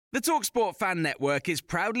The TalkSport Fan Network is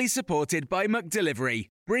proudly supported by McDelivery,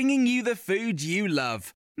 bringing you the food you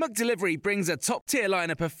love. McDelivery brings a top-tier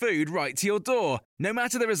lineup of food right to your door. No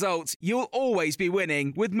matter the result, you'll always be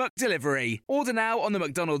winning with McDelivery. Order now on the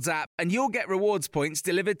McDonald's app and you'll get rewards points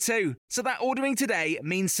delivered too. So that ordering today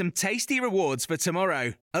means some tasty rewards for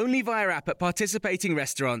tomorrow. Only via app at participating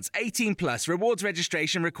restaurants. 18 plus rewards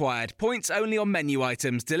registration required. Points only on menu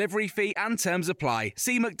items, delivery fee and terms apply.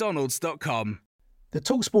 See mcdonalds.com. The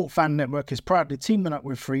TalkSport Fan Network is proudly teaming up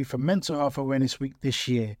with Free for Mental Health Awareness Week this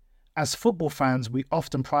year. As football fans, we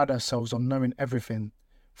often pride ourselves on knowing everything,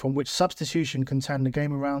 from which substitution can turn the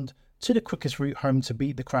game around to the quickest route home to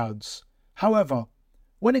beat the crowds. However,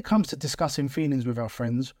 when it comes to discussing feelings with our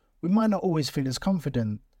friends, we might not always feel as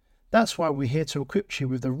confident. That's why we're here to equip you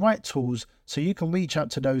with the right tools so you can reach out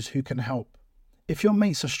to those who can help. If your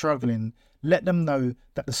mates are struggling, let them know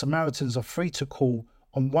that the Samaritans are free to call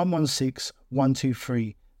on 116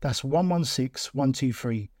 123. That's 116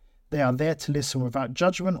 123. They are there to listen without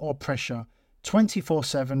judgment or pressure,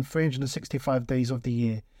 24/7, 365 days of the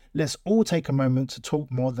year. Let's all take a moment to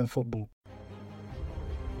talk more than football.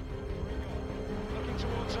 Looking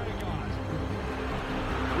towards Odegaard.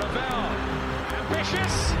 Ravel,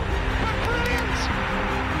 ambitious, but brilliant!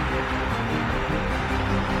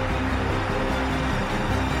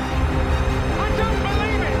 I don't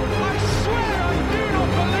believe it! I swear I do not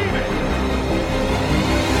believe it!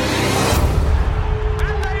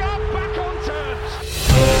 And they are back on terms!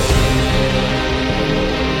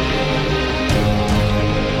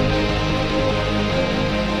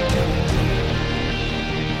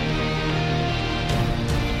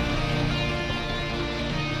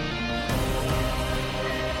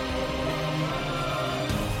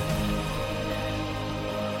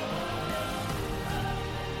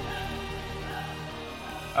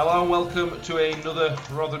 Hello and welcome to another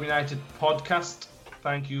Rotherham United podcast.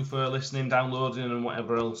 Thank you for listening, downloading and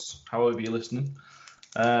whatever else, however you're listening.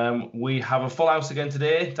 We have a full house again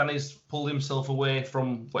today. Danny's pulled himself away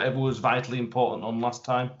from whatever was vitally important on last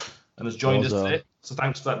time and has joined us today. So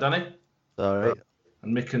thanks for that, Danny. Sorry.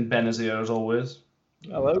 And Mick and Ben is here as always.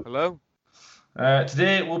 Hello. Hello.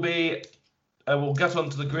 Today will be, we'll get on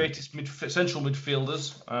to the greatest central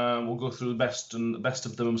midfielders. We'll go through the best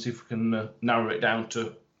of them and see if we can narrow it down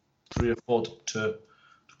to 3 or 4 to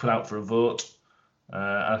put out for a vote.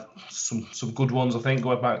 Some good ones, I think,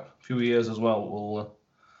 going back a few years as well.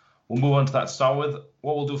 We'll move on to that to start with.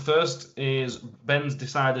 What we'll do first is Ben's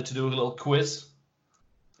decided to do a little quiz.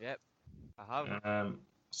 Yep, I have.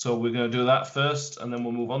 So we're going to do that first, and then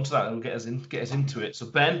we'll move on to that and get us into it. So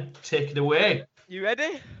Ben, take it away. You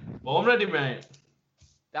ready? Well, I'm ready, mate.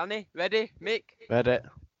 Danny, ready? Mick? Ready.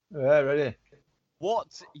 Yeah, ready.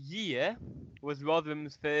 What year was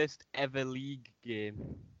Rotherham's first ever league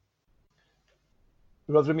game?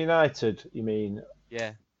 Rotherham United, you mean?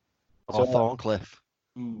 Yeah. Or Thorncliffe.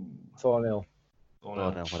 Thornhill. Oh, Oh,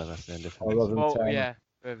 no. no, whatever. It's Or different. Rotherham Well, Town. yeah.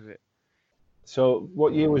 Perfect. So,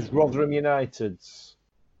 what year was Rotherham United's?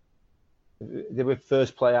 They were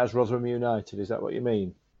first play as Rotherham United, is that what you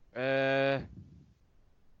mean? Well,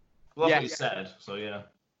 that's Yeah. what you said, so yeah.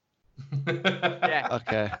 Yeah.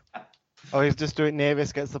 Okay. Oh, he's just doing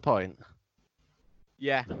Nevis gets the point.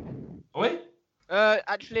 Yeah. Oh, wait?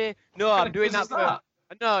 Actually, no, What kind I'm of doing quiz that is for...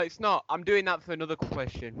 No, it's not. I'm doing that for another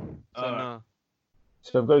question. So, Alright. no.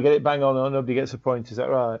 So, I've got to get it bang on or nobody gets a point, is that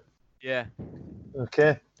right? Yeah.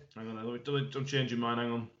 Okay. Hang on, don't change your mind,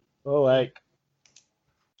 hang on. All right.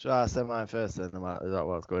 Should I say mine first then? Is that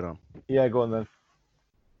what's going on? Yeah, go on then.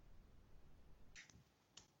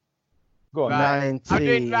 Go on. Right. 19. I'm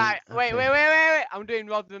doing... Right. Wait. Okay. I'm doing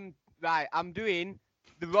Rotherham... Right. I'm doing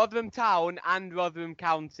the Rotherham Town and Rotherham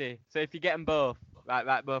County. So if you get them both,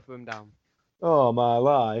 write both of them down. Oh, my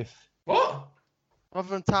life. What?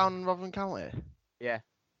 Rotherham Town and Rotherham County? Yeah.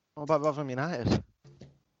 What about Rotherham United?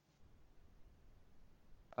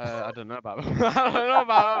 I don't know about I don't know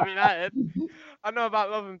about Rotherham United. I know about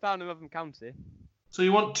Rotherham Town and Rotherham County. So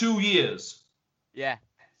you want 2 years? Yeah.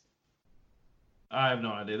 I have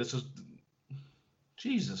no idea. This is...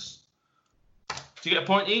 Jesus. Do you get a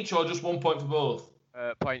point each or just 1 point for both?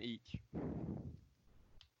 Point each.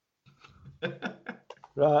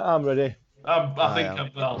 Right, I'm ready. I think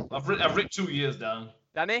I've written 2 years down.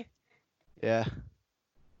 Danny? Yeah.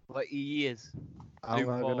 What years? I'm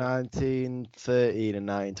going to go Four. 1913 and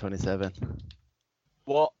 1927.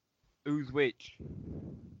 What? Who's which?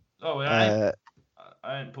 Oh, yeah.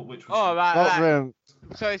 I didn't put which one. Oh, right. Rotherham,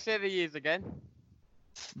 Sorry, say the years again.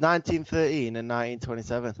 1913 and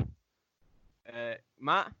 1927.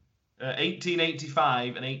 Matt?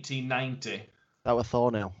 1885 and 1890. That was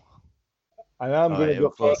Thornhill. And I'm Oh, going yeah, to go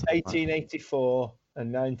we're for close. 1884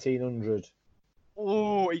 and 1900.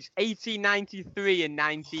 Oh, it's 1893 and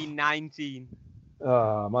 1919.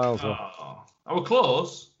 Ah, miles off. Oh, are we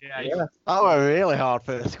close? Yeah. Yeah. That was a really hard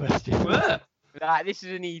first question. Yeah. Right, this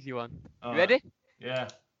is an easy one. You Alright. ready? Yeah.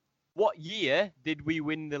 What year did we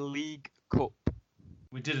win the League Cup?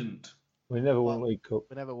 We didn't. We never won League Cup.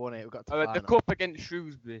 We never won it. We got to The final. cup against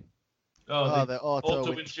Shrewsbury. Oh, the Auto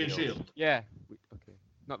windscreen Windshield. shield. Yeah. Okay.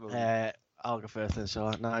 Not the I'll go first then, shall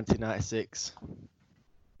I? 1996.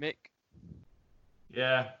 Mick.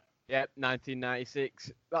 Yeah. Yep,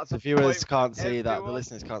 1996. That's The a viewers point can't for see that. The everyone.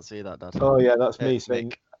 listeners can't see that, Dad. Oh yeah, that's me Mick.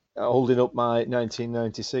 saying, holding up my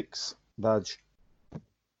 1996 badge.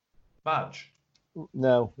 Badge.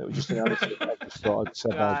 No, it was just an answer. I just thought I'd say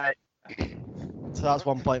badge. Right. So that's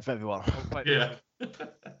 1 point for everyone. 1 point. Yeah.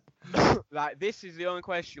 Right, this is the only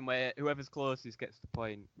question where whoever's closest gets the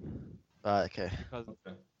point. Right, okay. Because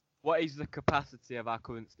Okay. what is the capacity of our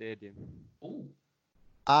current stadium? Ooh.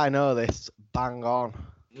 I know this. Bang on.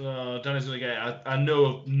 Danny's gonna get it. I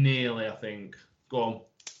know nearly. I think. Go on.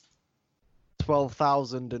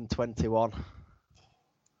 12,021.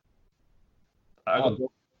 Go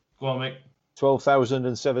on, Mick.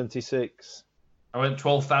 12,076. I went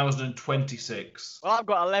 12,026. Well, I've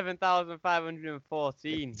got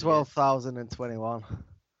 11,514. 12,021.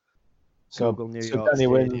 So, Google New so York Danny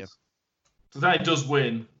Stadium. wins So Danny does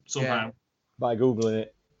win somehow. by googling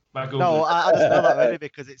it. By Googling. No, I just know that already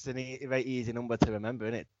because it's a very easy number to remember,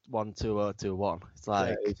 isn't it? 12021. It's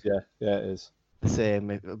like Yeah, it is. the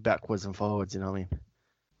same backwards and forwards. You know what I mean?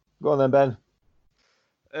 Go on then, Ben.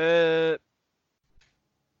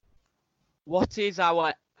 What is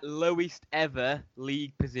our lowest ever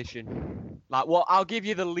league position? Like, what? I'll give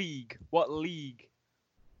you the league. What league?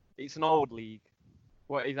 It's an old league.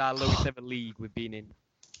 What is our lowest ever league we've been in?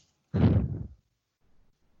 Hang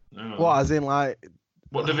on. What, as in like?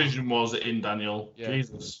 What division was it in, Daniel? Yeah.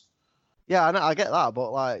 Jesus. Yeah, I know, I get that,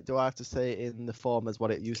 but like, do I have to say it in the form as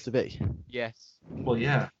what it used to be? Yes. Well,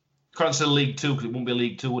 yeah. Can't say League Two because it wouldn't be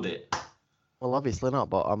League Two, would it? Well, obviously not,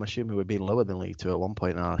 but I'm assuming we've been lower than League Two at one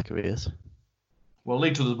point in our careers. Well,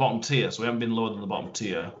 League Two is the bottom tier, so we haven't been lower than the bottom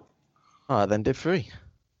tier. All right, then Div 3.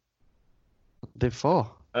 Div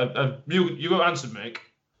 4. You got answered, Mick.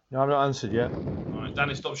 No, I've not answered yet. All right,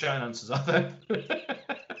 Danny, stop shouting answers out there.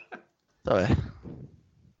 Sorry.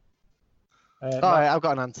 Matt, All right, I've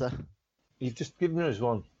got an answer. you've just given us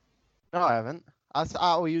one. No, I haven't. I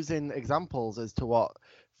was using examples as to what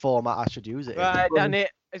format I should use it in. Right, Danny.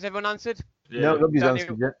 Has everyone answered? Yeah. No, nobody's Danny-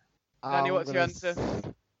 answered yet. Danny, I'm what's your gonna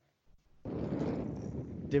answer?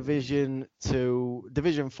 Division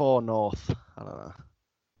 4 North. I don't know.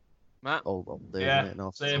 Matt? Old days, Yeah, isn't it?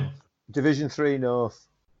 North. same. Division 3 North.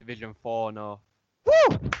 Division 4, no.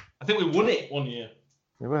 I think we won it one year.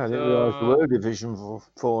 Well, I didn't realise we were Division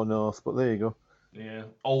 4 North, but there you go. Yeah,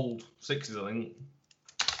 old 60s, I think.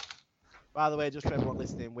 By the way, just for everyone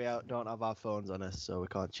listening, we don't have our phones on us, so we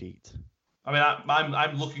can't cheat. I mean,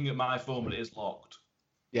 I'm looking at my phone, but it is locked.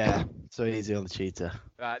 Yeah, so easy on the cheater.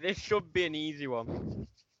 Right, this should be an easy one.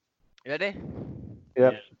 You ready?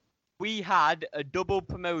 Yep. Yeah. We had a double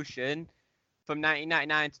promotion from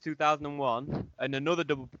 1999 to 2001 and another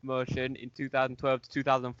double promotion in 2012 to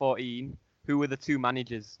 2014. Who were the two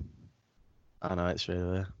managers? I know it's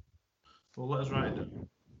really there. Well, let us write it down.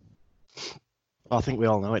 I think we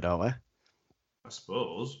all know it, don't we? I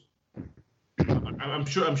suppose. I'm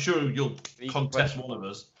sure you'll contest one of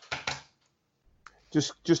us.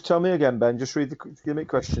 Just tell me again, Ben. Just give me a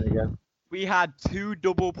question again. We had two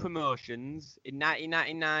double promotions in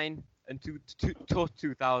 1999 and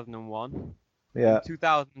 2001. Yeah,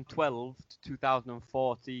 2012 to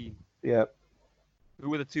 2014. yeah. Who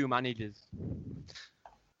were the two managers?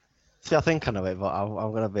 See, I think I know it, but I'm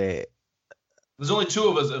going to be... There's only two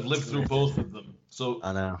of us that have lived through both of them, so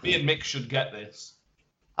I know. me and Mick should get this.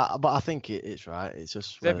 But I think it's right. It's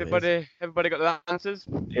just... Has what it is. everybody got their answers?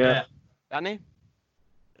 Yeah. Danny?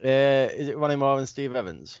 Is it Ronnie Moore and Steve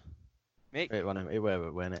Evans? Mick? Wait, Ronnie, he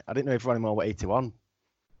were, weren't it? I didn't know if Ronnie Moore were 81.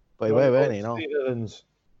 But he were, weren't he? You know? Steve Evans.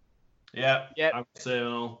 Yeah. Yep. I'm saying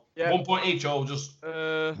all. Yep. 1 point each, or just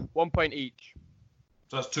 1 point each.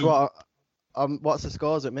 so that's two. What's the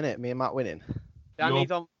scores at minute? Me and Matt winning?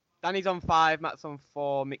 Danny's on 5, Matt's on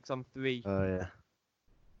 4, Mick's on 3. Oh, yeah.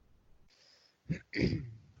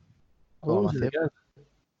 Go on, Matthew. again.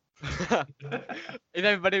 Is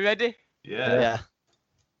everybody ready? Yeah.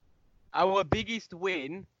 Our biggest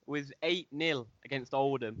win was 8-0 against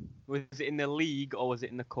Oldham. Was it in the league or was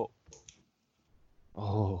it in the cup?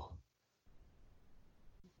 Oh.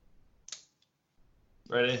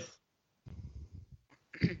 Ready?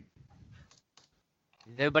 Is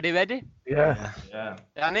everybody ready? Yeah. Yeah.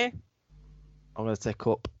 Danny? I'm going to say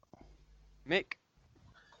cup. Mick?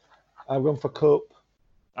 I've gone for cup.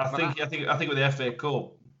 I think with the FA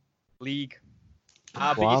Cup. League.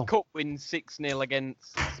 Our Wow. biggest cup win 6-0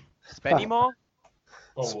 against Spennymoor.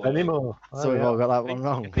 Spennymoor. So we've all got that I one think,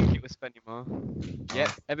 wrong. I think it was Spennymoor. Yep,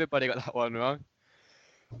 everybody got that one wrong.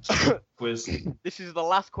 Quiz. This is the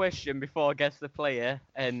last question before I guess the player,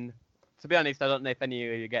 and to be honest, I don't know if any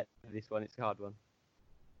of you get this one. It's a hard one.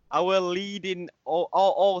 Our leading,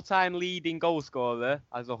 all-time leading goal scorer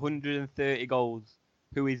has 130 goals.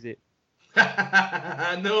 Who is it?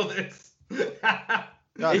 I know this.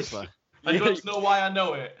 Honestly. And you want to know why I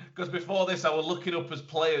know it? Because before this, I was looking up as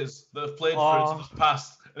players that have played for us in the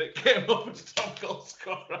past, and it came up as top goal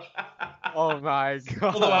scorer. Oh my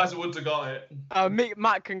god. Otherwise, I wouldn't have got it.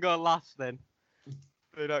 Matt can go last then.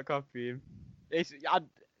 Do not copy him.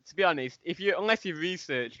 To be honest, unless you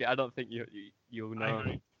research it, I don't think you'll know.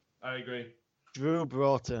 I agree. Drew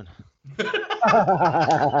Broughton.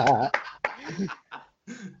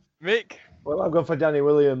 Mick, Well, I've gone for Danny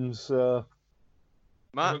Williams.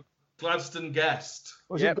 Matt, Gladstone Guest.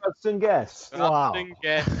 Was Yep. it Gladstone Guest? Wow.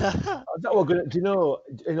 Yeah. I thought we're gonna. Do you know?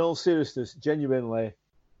 In all seriousness, genuinely,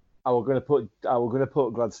 I was gonna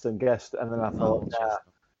put Gladstone Guest, and then I thought,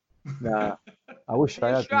 nah. I wish I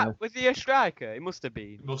had. Now. Was he a striker? He must have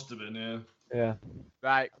been. Must have been, yeah. Yeah.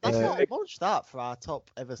 Right. That's Yeah. not much that for our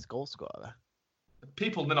top ever goal scorer.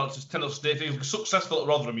 People may not just tend to stay. If you're successful at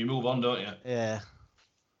Rotherham, you move on, don't you? Yeah.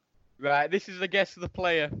 Right. This is the guess of the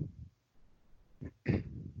player.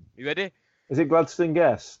 You ready? Is it Gladstone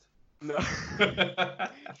Guest? No.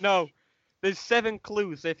 No. There's 7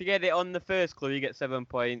 clues. So if you get it on the first clue, you get 7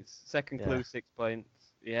 points. Second clue, Yeah. 6 points.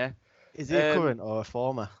 Yeah. Is he a Um, current or a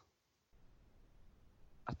former?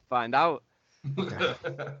 I'll find out.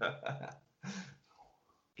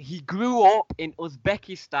 He grew up in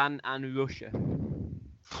Uzbekistan and Russia.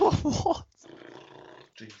 What?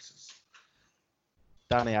 Jesus.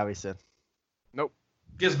 Danny Harrison.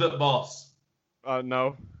 Gisbert Boss. Oh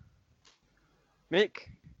no. Mick,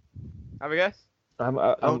 have a guess? I'm,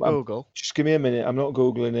 Google. just give me a minute. I'm not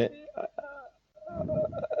googling it.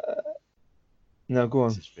 No, go on.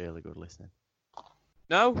 This is really good listening.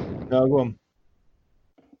 No. No, go on.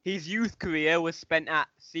 His youth career was spent at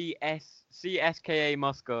CSKA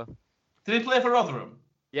Moscow. Did he play for Rotherham?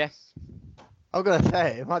 Yes. I'm gonna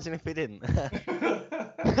say, imagine if he didn't.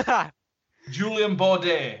 Julian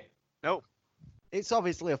Baudet. Nope. It's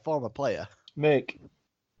obviously a former player. Mick.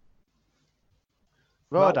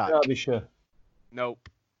 Rodak. Derbyshire. Nope.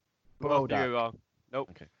 Both of you Rodak. are wrong. Nope.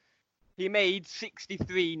 Okay. He made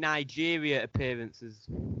 63 Nigeria appearances.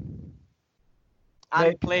 And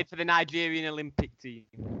Mate. played for the Nigerian Olympic team.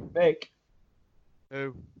 Mick.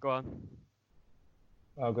 Who? Go on.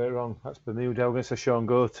 I got it wrong. That's Bermuda. I'm going to say Sean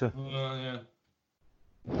Gota.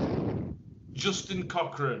 Yeah. Justin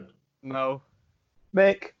Cochrane. No.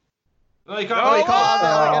 Mick. No, you can't. No, you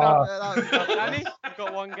Oh. Danny, you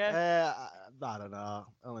got one guess. I don't know.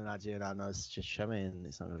 Only Nigerian I know is just Shemi, and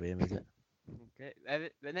it's not gonna be him, is it? Okay,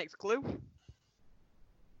 the next clue.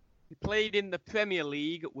 He played in the Premier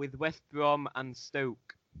League with West Brom and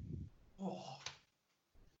Stoke. Oh,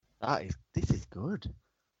 This is good.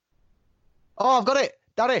 Oh, I've got it,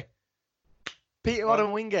 Danny. Peter What?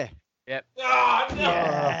 Odemwingie. Ah, no.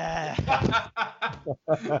 Yeah.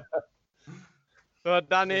 So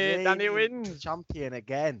Danny Canadian wins. Champion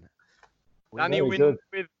again. Danny Very wins good.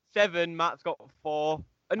 with 7. Matt's got 4.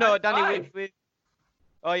 No, And Danny 5. wins with.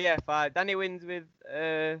 Oh yeah, 5. Danny wins with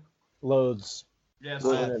Loads. Yes.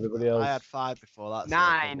 More than everybody else. I had 5 before that. so 9,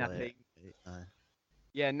 I probably think. 8, 9.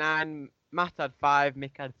 Yeah, 9. Matt had 5.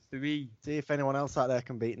 Mick had 3. See if anyone else out there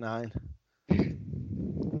can beat 9.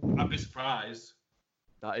 I'd be surprised.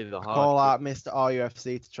 That is a hard. Call out Mr.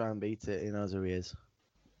 RUFC to try and beat it. He knows who he is.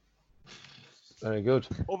 Very good.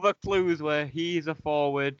 Other clues were he's a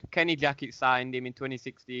forward. Kenny Jackett signed him in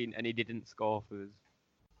 2016 and he didn't score for us.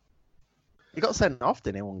 He got sent off,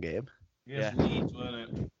 didn't he, one game? Yes, Yeah. Leeds,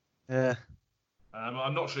 weren't it? Yeah.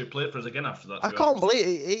 I'm not sure he played for us again after that. to I be can't honest.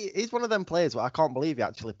 believe he's one of them players, but I can't believe he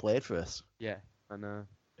actually played for us. Yeah, I know.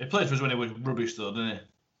 He played for us when he was rubbish, though, didn't he?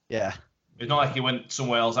 Yeah. It's not like he went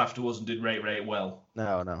somewhere else afterwards and did rate well.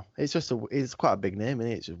 No. It's just it's quite a big name,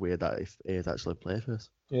 isn't it? It's just weird that if he has actually played for us.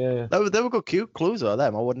 Yeah. They were good cute clues though,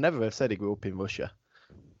 them. I would never have said he grew up in Russia.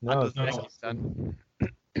 No, No. Uzbekistan.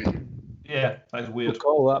 Yeah, that's weird. good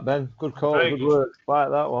call that, Ben. Good call. Very Good good. work. Like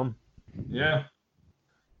that one. Yeah.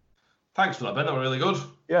 Thanks for that, Ben. That was really good.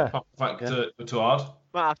 Yeah. Fact, Yeah. too hard.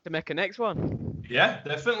 Might have to make a next one. Yeah,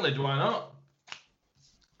 definitely. Why not?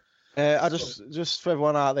 I just for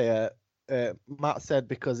everyone out there, Matt said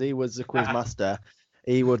because he was the quiz master,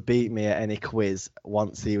 he would beat me at any quiz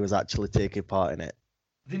once he was actually taking part in it.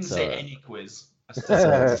 Didn't So- say any quiz. I So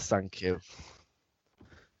said thank you.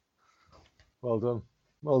 Well done.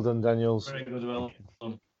 Well done, Daniels. very good. Well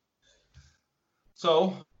done.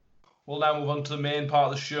 So, we'll now move on to the main part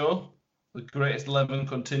of the show. The greatest 11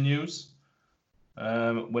 continues.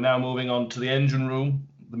 We're now moving on to the engine room,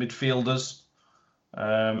 the midfielders,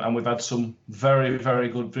 and we've had some very, very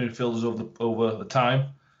good midfielders over the time.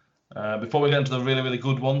 Before we get into the really, really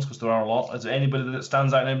good ones, because there are a lot, is there anybody that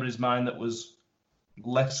stands out in anybody's mind that was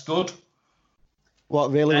less good?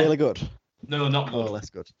 What, really, really good? No, not Oh, good. less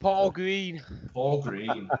good. Paul Green. Paul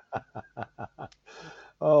Green.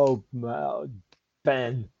 Oh, man.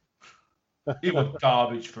 Ben. He was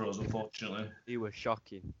garbage for us, unfortunately. He was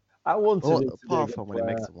shocking. I wanted Well, him to be a apart good from when he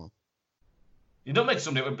player. makes one. You don't make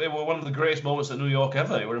somebody. They were one of the greatest moments at New York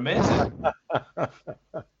ever. They were amazing.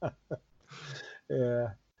 Yeah.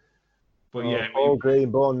 But yeah, Paul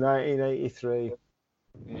Green, born 1983.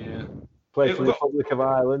 yeah. Played for the Well- Republic of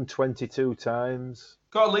Ireland 22 times.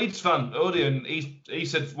 Got a Leeds fan, Odie, and he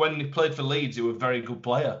said when he played for Leeds, he was a very good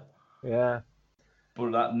player. Yeah.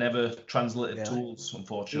 But that never translated Yeah. to us, He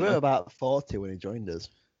unfortunately. were about 40 when he joined us.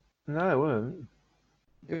 No, it weren't.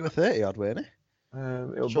 He were 30 odd, weren't he?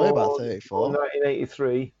 It was Sure, about born 34.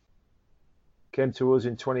 1983. Came to us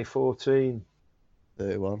in 2014.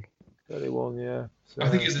 31. 31, yeah. So, I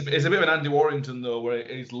think it's a bit of an Andy Warrington, though, where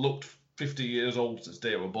he's looked 50 years old since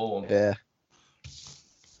they were born. Yeah.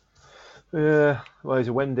 yeah. Well, he's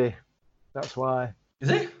a Wendy. That's why. Is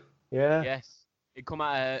he? Yeah. Yes. He come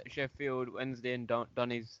out of Sheffield Wednesday and done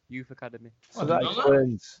his youth academy. So I that didn't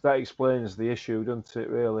know that. explains the issue, doesn't it?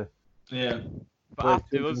 Really. Yeah. But Played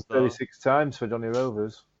after us, though, 36 times for Donny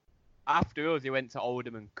Rovers. after us, he went to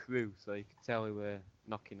Oldham and Crewe, so you could tell we were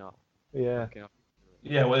knocking off. Yeah. Knocking off.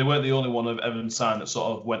 Yeah, well, they weren't the only one of Evans signed that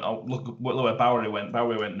sort of went out. Look where Bowery went.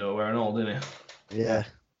 Bowery went nowhere and all, didn't he? Yeah.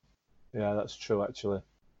 Yeah, that's true. Actually,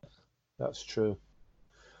 that's true.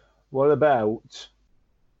 What about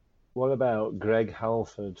Greg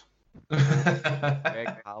Halford?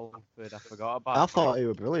 Greg Halford, I forgot about. I thought he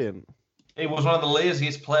was brilliant. He was one of the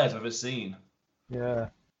laziest players I've ever seen. Yeah.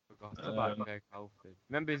 Forgot about Greg Halford.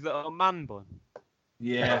 Remember his little man bun?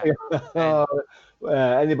 Yeah.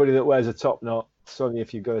 Anybody that wears a top knot, sorry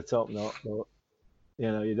if you've got a top knot, but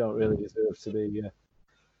you don't really deserve to be.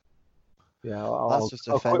 That's just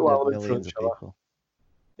I'll quit offended while I'm in millions of front, people.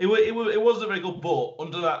 It wasn't very good, but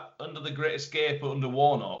under the Great Escape under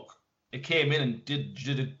Warnock, he came in and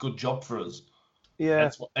did a good job for us. Yeah,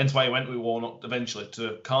 Hence why he went with Warnock eventually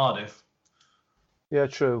to Cardiff. yeah,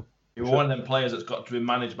 true. He was one of them players that's got to be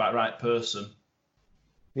managed by the right person.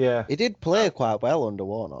 Yeah, He did play quite well under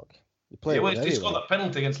Warnock. He played He very scored well. that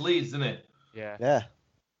penalty against Leeds, didn't he? Yeah. Yeah.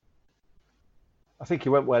 I think he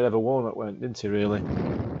went wherever Warnock went, didn't he? Really?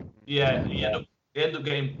 Yeah, he ended up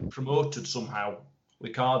getting promoted somehow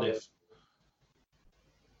with Cardiff.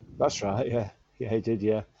 That's right. Yeah, he did.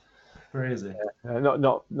 Yeah. Crazy.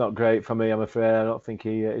 Not great for me, I'm afraid. I don't think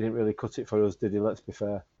he didn't really cut it for us, did he? Let's be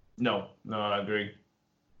fair. No, I agree.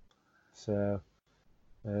 So,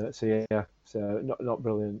 yeah. So not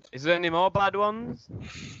brilliant. Is there any more bad ones?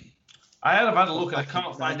 I have had a look and I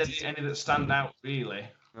can't find any that stand out really.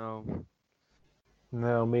 No.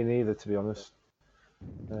 No, me neither, to be honest.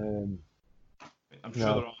 I'm sure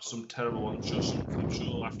No. there are some terrible ones. I'm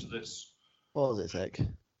sure after this, What was it, Sick?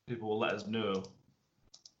 people will let us know.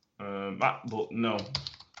 But no.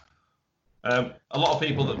 A lot of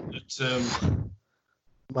people that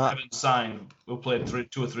Matt, haven't signed who played 2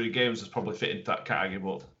 or 3 games has probably fit into that category.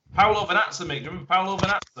 But Paolo Venazza, mate, do you remember Paolo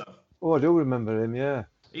Venazza? Oh, I do remember him. Yeah.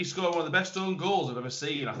 He scored one of the best own goals I've ever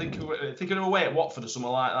seen. I think he was away at Watford or something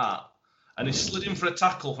like that. And he slid in for a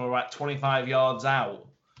tackle from about 25 yards out.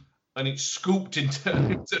 And it scooped into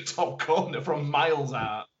the top corner from miles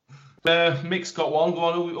out. Mick's got one. Go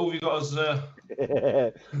on, who have you got as...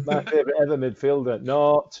 My favourite ever midfielder,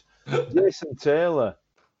 not Jason Taylor.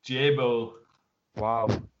 Jabo. Wow.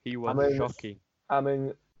 He was I mean, shocking. I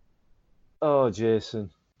mean, oh, Jason.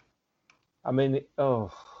 I mean, oh.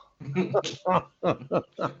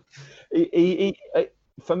 he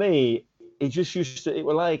for me, he just used to. It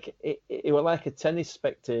were like a tennis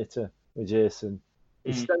spectator with Jason.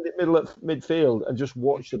 He'd stand in the middle of midfield and just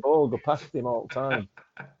watch the ball go past him all the time.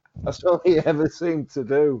 That's all he ever seemed to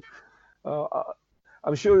do.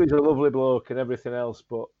 I'm sure he's a lovely bloke and everything else,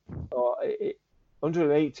 but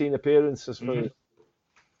 118 appearances for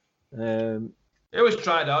him. He always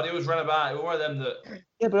tried hard. He always ran about. He was one of them that...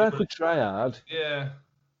 Yeah, but I could try hard. Yeah.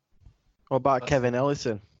 what about Kevin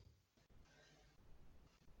Ellison?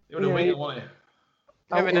 He would have waited, wasn't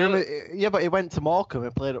Yeah, but he went to Morecambe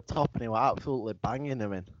and played up top, and he was absolutely banging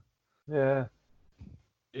him in. Yeah.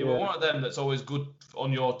 He was one of them that's always good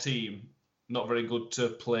on your team, not very good to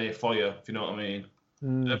play for you, if you know what I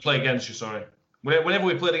mean. Play against you, sorry. Whenever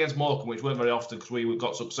we played against Morecambe, which weren't very often because we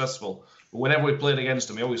got successful, but whenever we played against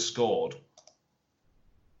him, he always scored.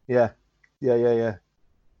 Yeah,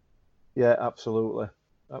 absolutely.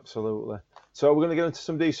 So we're going to get into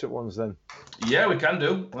some decent ones then. Yeah, we can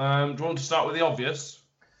do. Do you want to start with the obvious?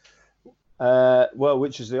 Well,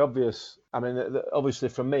 which is the obvious? I mean, obviously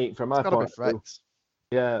from my point of view,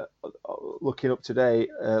 yeah, looking up today,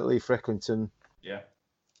 Lee Frecklington,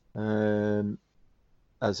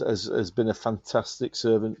 has been a fantastic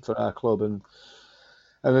servant for our club, and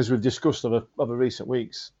as we've discussed over recent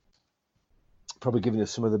weeks, probably giving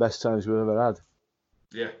us some of the best times we've ever had.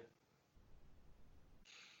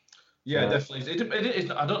 Yeah, definitely.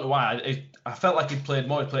 I don't know why. I felt like he'd played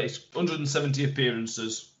more. He played 170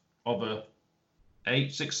 appearances over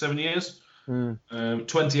 7 years.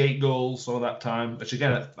 28 goals over that time, which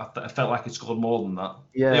again, I felt like he scored more than that.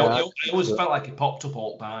 Yeah, he always felt like he popped up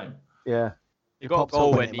all the time. Yeah. He got a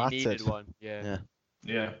goal when he needed one. Yeah.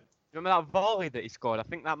 Remember that volley that he scored? I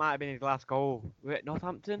think that might have been his last goal. Was it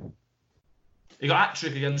Northampton? He got a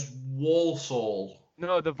hat-trick against Walsall.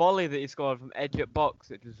 No, the volley that he scored from edge at box,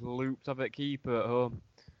 it just looped off at keeper at home.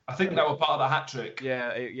 I think that was part of the hat-trick. Yeah,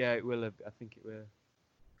 it will have. I think it will.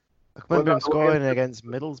 I remember him scoring against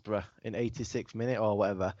Middlesbrough in 86th minute or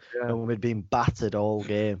whatever, and we'd been battered all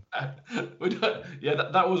game.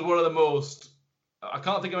 That was one of the most... I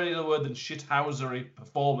can't think of any other word than shithousery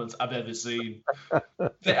performance I've ever seen.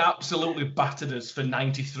 They absolutely battered us for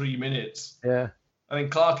 93 minutes. Yeah. I mean,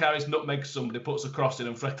 Clark Harris nutmegs somebody, puts a cross in,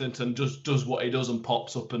 and Frecklington just does what he does and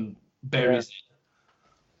pops up and buries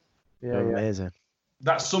it. Yeah, amazing.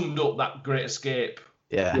 That summed up that great escape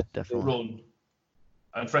definitely. run.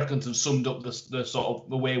 And Frecklington summed up the sort of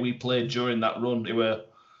the way we played during that run. They were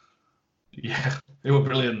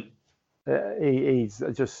brilliant. He's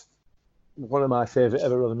just one of my favourite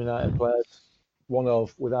ever Rotherham United players. One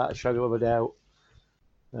of, without a shadow of a doubt.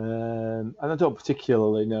 And I don't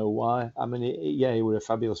particularly know why. I mean, he was a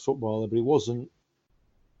fabulous footballer, but he wasn't.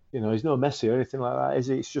 He's no Messi or anything like that, is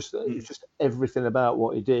he? It's just everything about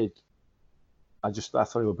what he did. I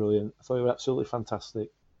thought he was brilliant. I thought he was absolutely fantastic.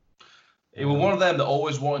 He was one of them that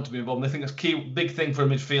always wanted to be involved. And I think the big thing for a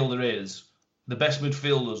midfielder is the best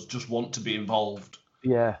midfielders just want to be involved.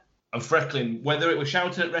 Yeah. And Frecklin, whether it was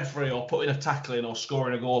shouting at referee or putting a tackle in or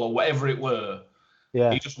scoring a goal or whatever it were,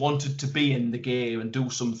 he just wanted to be in the game and do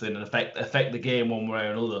something and affect the game one way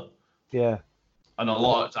or another. Yeah. And a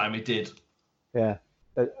lot of the time he did. Yeah.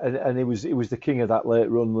 And he was the king of that late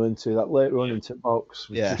run, weren't he? That late run into box.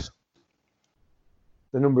 Just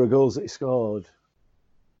the number of goals that he scored,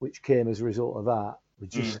 which came as a result of that, was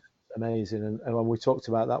just amazing. And when we talked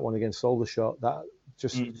about that one against Aldershot, that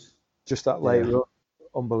just that late run,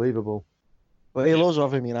 unbelievable. Well, he loves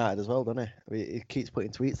Rotherham United as well, doesn't he? He keeps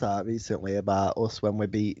putting tweets out recently about us when we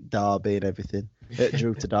beat Derby and everything. It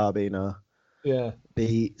drew to Derby, Yeah.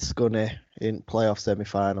 Beat Scunny in playoff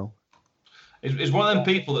semi-final. He's one of them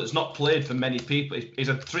people that's not played for many people. He's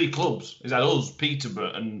had 3 clubs. He's had us,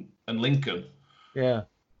 Peterborough and Lincoln. Yeah.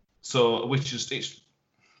 So, it's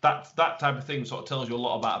that type of thing sort of tells you a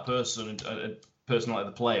lot about a person and a personality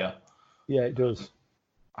of the player. Yeah, it does.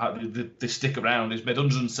 They stick around. He's made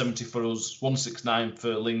 170 for us, 169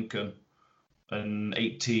 for Lincoln, and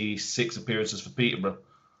 86 appearances for Peterborough.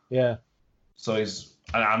 Yeah. So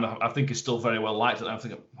I think he's still very well liked. I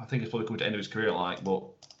think he's probably coming to the end of his career, but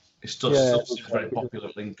he's still very popular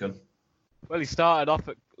at Lincoln. Well, he started off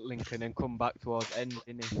at Lincoln and come back towards end,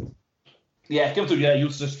 didn't he? Yeah, came through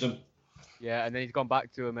youth system. Yeah, and then he's gone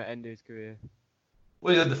back to him at end of his career.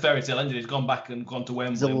 Well, he's had the fairy tale ending. He's gone back and gone to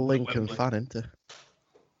Wembley. He's a Lincoln fan, isn't he?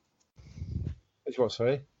 Which one,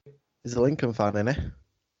 sorry? He's a Lincoln fan, isn't he?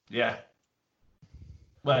 Yeah.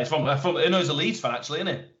 Well, he's he's a Leeds fan, actually,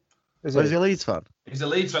 isn't he? Is he a Leeds fan? He's a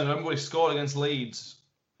Leeds fan. Remember when he scored against Leeds?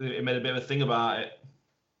 He made a bit of a thing about it.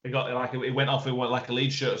 He went off with like a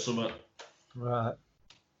Leeds shirt or something. Right.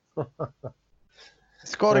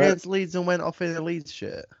 Scored against Leeds and went off in a Leeds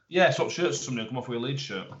shirt? Yeah, swapped shirts with somebody and come off with a Leeds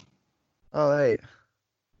shirt. Oh, right.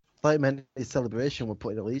 I thought it meant his celebration would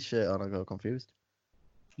put a Leeds shirt on. I got confused.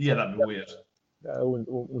 Yeah, that'd be weird. I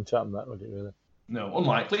wouldn't happen that, would it, really? No,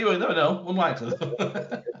 unlikely. You never know. Unlikely.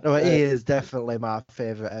 No, he is definitely my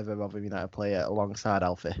favourite ever Rotherham United player alongside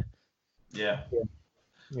Alfie. Yeah.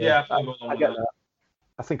 I get that.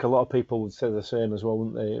 I think a lot of people would say the same as well,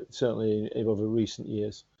 wouldn't they? Certainly over recent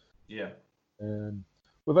years. Yeah.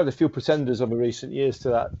 We've had a few pretenders over recent years to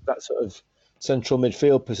that sort of central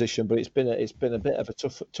midfield position, but it's been a bit of a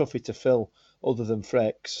toughie to fill, other than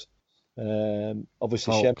Frex.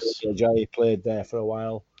 Obviously, Volks. Shemba Ajayi played there for a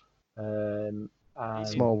while. And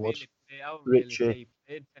Smallwood. Richie.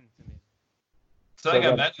 Say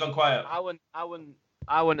again, Ben. Gone quiet. I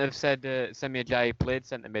wouldn't have said Semi Ajayi played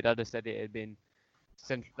centre mid. I'd have said it had been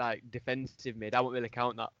defensive mid. I wouldn't really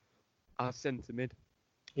count that as centre mid.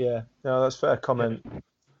 Yeah, no, that's a fair comment.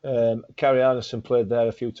 Carrie Anderson played there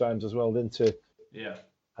a few times as well, didn't he? Yeah.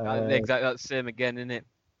 Exactly that's the same again, isn't it?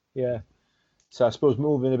 Yeah. So I suppose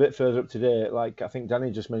moving a bit further up to date, like I think Danny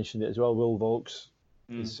just mentioned it as well, Will Volks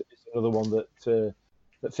is another one that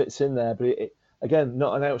fits in there. But again,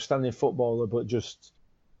 not an outstanding footballer, but just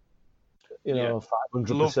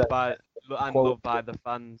 500%. Loved by the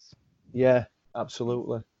fans. Yeah,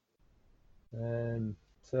 absolutely.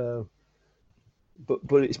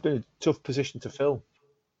 But it's been a tough position to fill.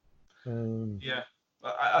 Yeah,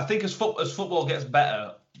 I think as football gets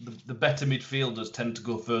better, the better midfielders tend to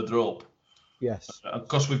go further up. Yes. Of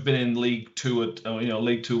course, we've been in League Two,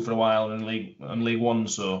 League Two for a while, and League One,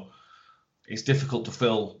 so it's difficult to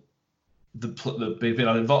fill the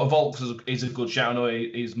Volks is a good shout. I know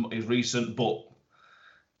he's recent, but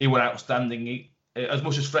he was outstanding. As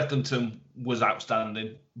much as Freckington was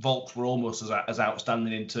outstanding, Volks were almost as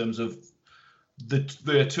outstanding in terms of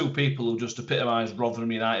the two people who just epitomise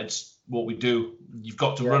Rotherham United's what we do. You've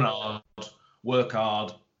got to run hard, work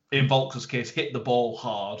hard. In Volks' case, hit the ball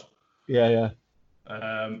hard. Yeah.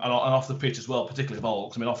 And off the pitch as well, particularly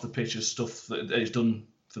Volks. I mean, off the pitch is stuff that he's done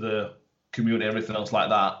for the community, everything else like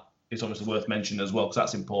that. It's obviously worth mentioning as well, because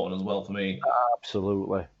that's important as well for me.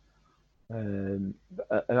 Absolutely. An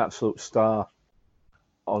absolute star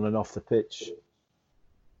on and off the pitch.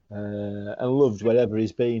 And loved wherever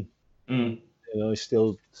he's been. He's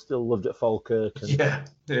still loved at Falkirk.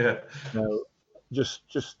 And,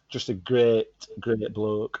 just a great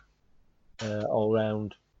bloke all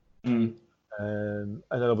round. And then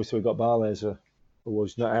obviously we've got Barlaser, who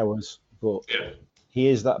was not ours, but he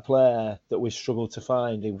is that player that we struggle to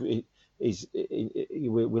find. We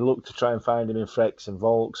looked to try and find him in Frex and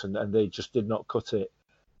Volks, and they just did not cut it.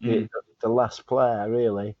 The last player,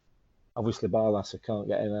 really, obviously Barlaser can't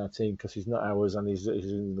get in our team because he's not ours and he's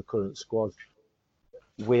in the current squad.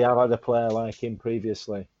 We have had a player like him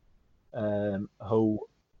previously, who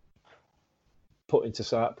put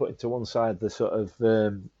into one side the sort of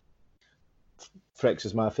Frex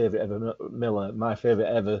is my favourite ever Miller, my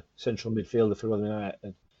favourite ever central midfielder for Rotherham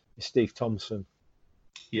United is Steve Thompson.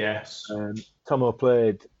 Yes. Tomo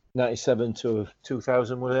played 97 to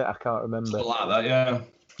 2000, was it? I can't remember. Something like that, yeah.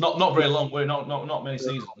 Not very long. Not many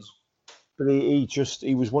seasons. But he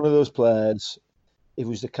was one of those players. He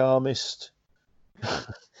was the calmest.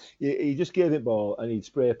 He just gave it ball and he'd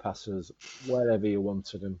spray passes wherever you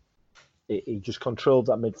wanted him. He just controlled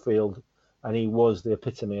that midfield, and he was the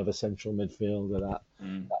epitome of a central midfielder. That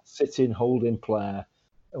sitting, holding player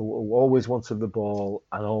who always wanted the ball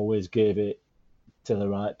and always gave it to the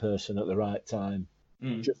right person at the right time.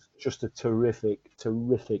 Just a terrific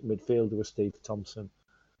midfielder was Steve Thompson.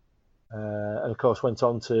 And of course went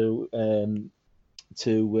on to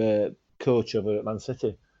coach over at Man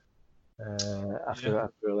City after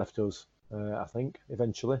he left us. I think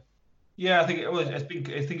eventually. Yeah, I think it was. I think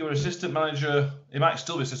he was assistant manager. He might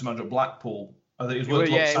still be assistant manager at Blackpool. I think he was.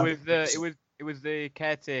 It was the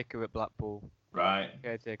caretaker at Blackpool. Right.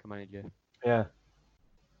 Caretaker manager. Yeah.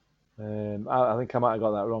 I think I might have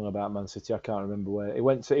got that wrong about Man City. I can't remember where he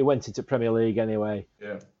went. He went into Premier League anyway.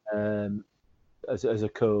 Yeah. As a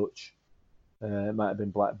coach, it might have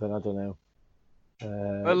been Blackburn. I don't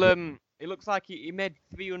know. It looks like he made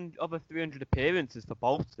over 300 appearances for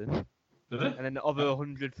Bolton. Did he? And then over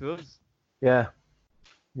 100 for us. Yeah.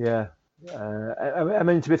 I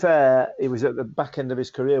mean, to be fair, he was at the back end of his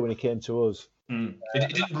career when he came to us. He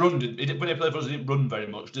didn't run. When he played for us, he didn't run very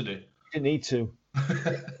much, did he? He didn't need to. I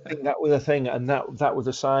think that was the thing, and that was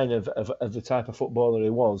a sign of the type of footballer he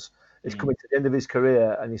was. He's coming to the end of his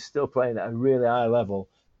career, and he's still playing at a really high level,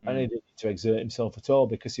 and he didn't need to exert himself at all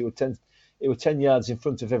because he was 10 yards in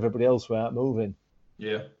front of everybody else without moving.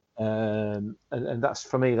 Yeah. And that's,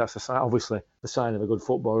 for me, that's a sign, obviously the sign of a good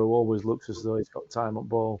footballer who always looks as though he's got time on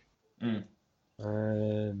ball.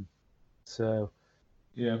 So.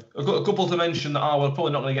 Yeah, I've got a couple to mention that we're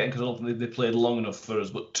probably not going to get in because I don't think they played long enough for us,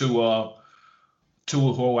 but two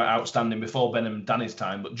who were outstanding before Ben and Danny's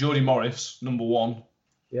time. But Jody Morris, number one.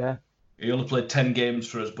 Yeah. He only played 10 games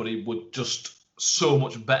for us, but he was just so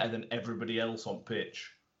much better than everybody else on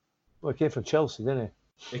pitch. Well, he came from Chelsea, didn't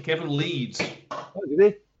he? He came from Leeds. Oh, did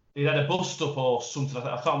he? He had a bust up or something.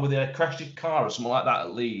 I can't remember. They had crashed his car or something like that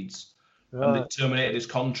at Leeds, Right. and they terminated his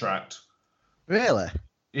contract. Really?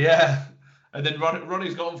 Yeah. And then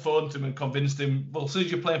Ronnie's got on phone to him and convinced him, well, as soon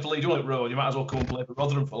as you're playing for Leeds United Road, you might as well come and play for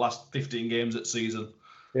Rotherham for the last 15 games at season.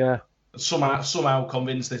 Yeah. Somehow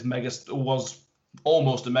convinced this who was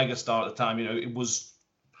almost a mega star at the time. It was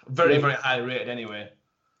very, very high rated anyway.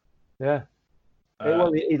 Yeah.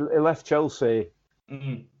 Well, he left Chelsea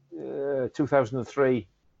 2003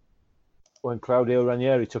 when Claudio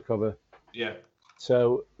Ranieri took over. Yeah.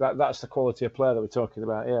 So that's the quality of player that we're talking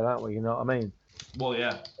about here, aren't we? You know what I mean? Well,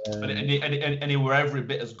 yeah. And he were every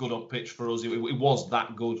bit as good on pitch for us. It was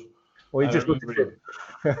that good. Well, he just looked at him.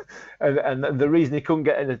 and the reason he couldn't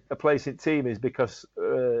get in a place in the team is because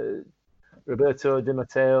Roberto Di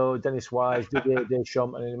Matteo, Dennis Wise, Didier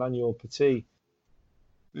Deschamps, and Emmanuel Petit.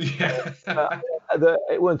 Yeah.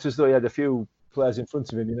 It wasn't as though he had a few players in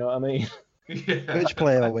front of him, you know what I mean? Yeah. Which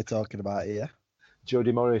player are we talking about here?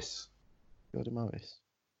 Jody Morris. Jody Morris.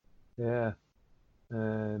 Yeah.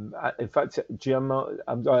 In fact, I know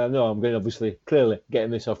I'm going obviously clearly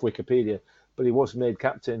getting this off Wikipedia, but he was made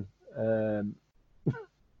captain for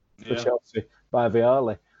Chelsea by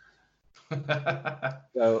Vialli.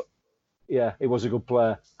 So, yeah, he was a good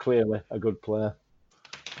player. Clearly, a good player.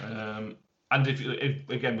 And if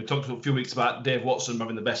again, we talked a few weeks about Dave Watson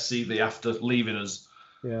having the best CV after leaving us.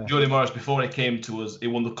 Yeah. Jody Morris, before he came to us, he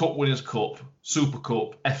won the Cup Winners' Cup, Super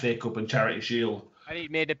Cup, FA Cup, and Charity Shield. And he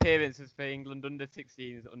made appearances for England under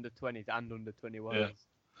 16s, under 20s, and under 21s. Yeah.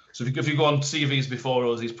 So if you go on CVs before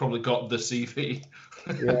us, he's probably got the CV.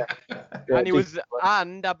 Yeah.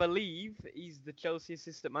 And I believe he's the Chelsea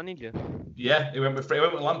assistant manager. Yeah, he went with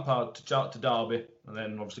Lampard to Derby, and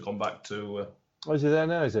then obviously gone back to. Oh, is he there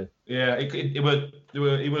now? Is he? Yeah, he was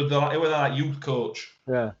that youth coach.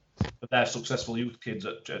 Yeah. For their successful youth kids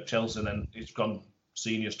at Chelsea, and then he's gone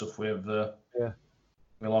senior stuff with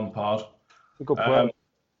Lampard. A good player.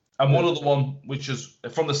 And one other one, which is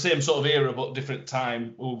from the same sort of era but different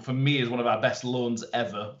time, for me is one of our best loans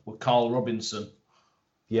ever, with Carl Robinson.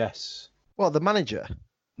 Yes. What, the manager?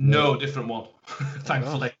 No, different one,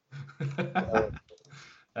 thankfully. We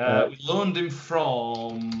loaned him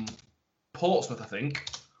from Portsmouth, I think.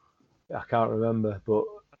 I can't remember, but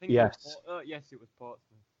I think yes. Yes, it was Portsmouth.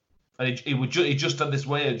 And he just had this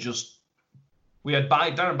way of we had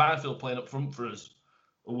Darren Byfield playing up front for us,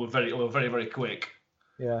 who were very, very quick.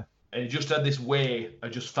 Yeah. And he just had this way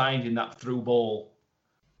of just finding that through ball.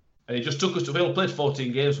 And he just took us to, we only played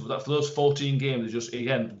 14 games, but for those 14 games, he just,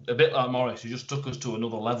 again, a bit like Morris, he just took us to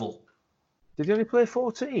another level. Did he only play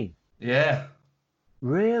 14? Yeah.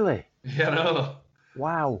 Really? Yeah, I know.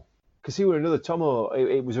 Wow. Because he was another Tomo.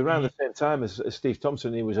 It was around the same time as Steve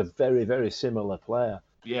Thompson. He was a very, very similar player.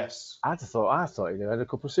 Yes. I thought he had a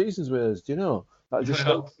couple of seasons with us. Do you know? That just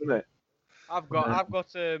helped, didn't it? I've got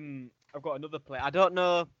another player. I don't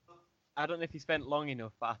know if he spent long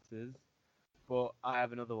enough at us, but I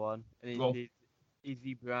have another one, and it's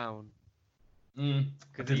Izzy Brown.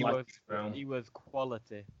 Because he was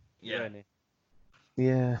quality. Yeah. Wasn't he?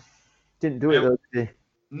 Yeah. Didn't do it though, did he?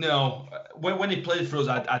 No. When he played for us,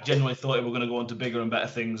 I genuinely thought he were going to go on to bigger and better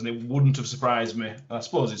things, and it wouldn't have surprised me. I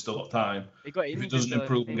suppose he's still got time. He got if he doesn't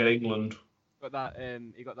improve and get England. He got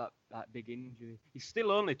that big injury. He's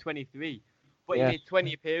still only 23, but Yeah. he made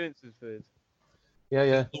 20 appearances for us.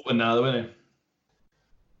 Yeah. Open now, though, isn't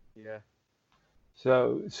he? Yeah.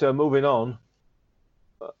 So moving on,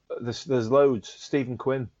 there's loads. Stephen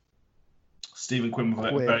Quinn. Stephen Quinn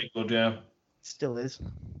was very good, yeah. Still is.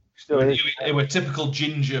 He was a typical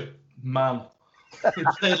ginger man. He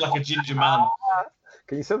played like a ginger man.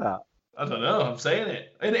 Can you say that? I don't know. I'm saying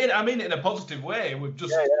it. I mean it in a positive way. We've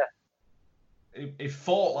just. He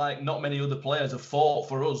fought like not many other players have fought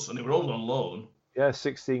for us, and they were all on loan. Yeah,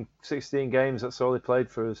 16 games. That's all he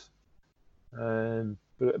played for us.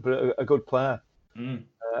 But a good player.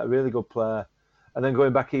 A really good player. And then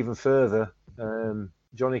going back even further,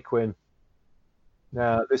 Johnny Quinn.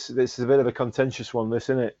 Now, this is a bit of a contentious one, this,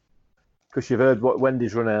 isn't it? Because you've heard what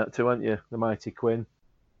Wendy's run out to, haven't you? The mighty Quinn.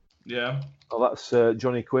 Yeah. Well, that's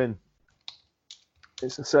Johnny Quinn.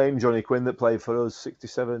 It's the same Johnny Quinn that played for us,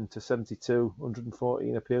 67 to 72,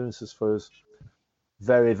 114 appearances for us.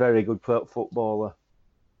 Very, very good footballer.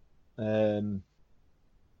 I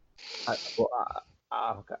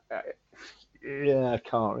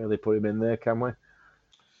can't really put him in there, can we?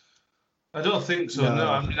 I don't think so. No,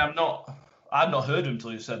 I mean, I've not heard him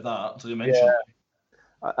until you said that, until you mentioned it.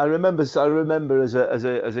 I remember as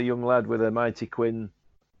a young lad with a mighty Quinn,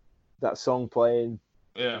 that song playing.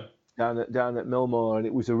 Yeah. Down at Millmore, and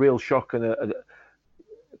it was a real shock. And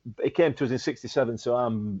it came to us in '67, so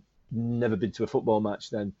I'm never been to a football match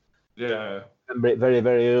then. Yeah. I remember it very,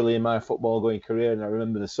 very early in my football going career, and I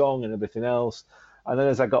remember the song and everything else. And then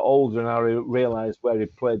as I got older and I realised where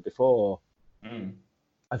he'd played before, Mm.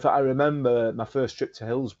 in fact, I remember my first trip to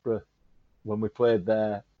Hillsborough when we played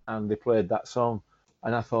there and they played that song.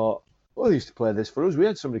 And I thought, well, they used to play this for us. We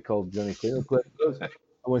had somebody called Johnny Quinn who played for us.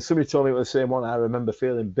 And when somebody told me it was the same one, I remember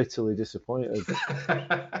feeling bitterly disappointed.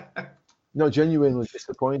 No, genuinely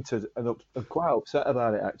disappointed and quite upset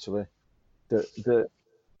about it, actually, that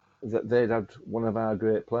they'd had one of our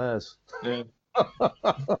great players. Yeah.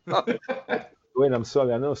 Wayne, I'm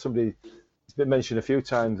sorry. I know somebody, it's been mentioned a few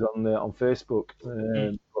times on Facebook,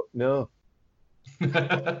 but no.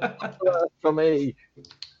 For me.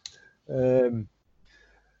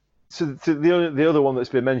 So the other one that's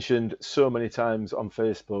been mentioned so many times on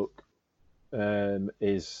Facebook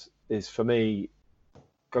is for me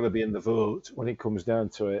got to be in the vote when it comes down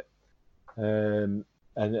to it, and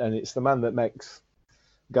it's the man that makes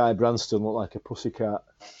Guy Branston look like a pussycat,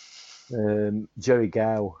 Jerry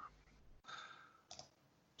Gow.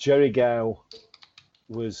 Jerry Gow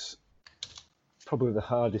was probably the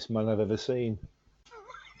hardest man I've ever seen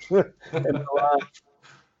in my life.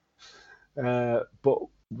 But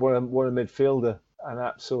what a midfielder, an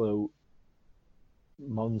absolute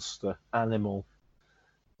monster, animal.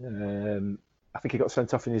 I think he got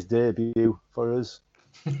sent off in his debut for us,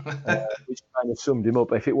 which kind of summed him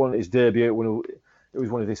up. If it wasn't his debut, it was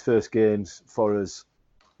one of his first games for us.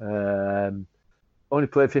 Only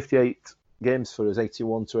played 58 games for us,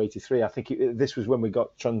 81 to 83. I think this was when we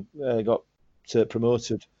got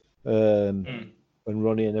promoted, when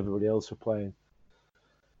Ronnie and everybody else were playing.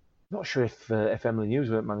 Not sure if Emily News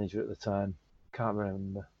weren't manager at the time. Can't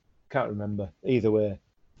remember. Either way,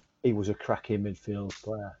 he was a cracking midfield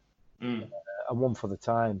player. And one for the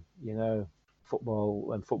time, football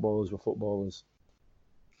when footballers were footballers.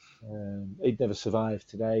 He'd never survive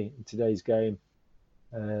today in today's game.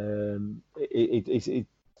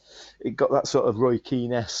 It got that sort of Roy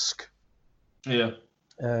Keane-esque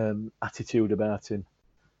attitude about him.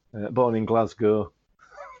 Born in Glasgow.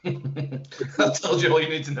 That tells you all you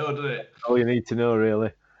need to know, doesn't it? All you need to know,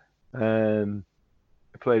 really.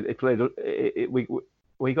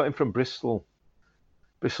 We got him from Bristol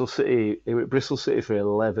City. He was at Bristol City for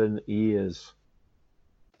 11 years.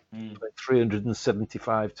 Played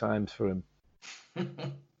 375 times for him.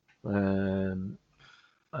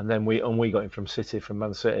 And then we got him from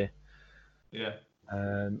Man City. Yeah.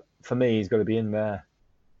 For me, he's got to be in there.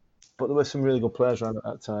 But there were some really good players around at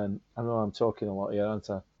that time. I know I'm talking a lot here, aren't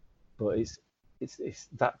I? But it's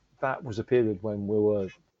that was a period when we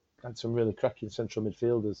had some really cracking central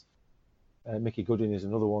midfielders. Mickey Gooding is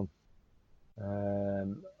another one. I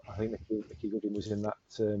think Mickey Gooding was in that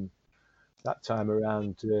time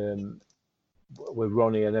around with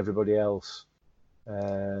Ronnie and everybody else.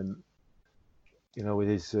 With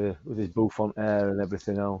his bouffant hair and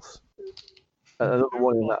everything else. Another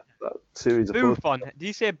one in that series of Bouffant. Do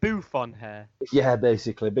you say bouffant hair? Yeah,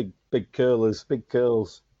 basically big curlers, big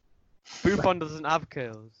curls. Buffon doesn't have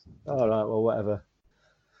curls. All right, well, whatever.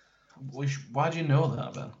 Why do you know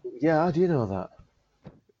that, Ben? Yeah, how do you know that?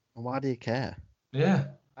 Why do you care? Yeah.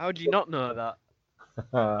 How do you not know that?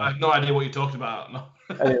 I have no idea what you're talking about. No.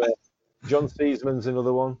 Anyway, John Seasman's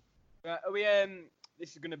another one. Right, are we?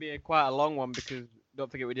 This is going to be quite a long one because don't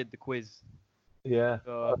forget we did the quiz. Yeah.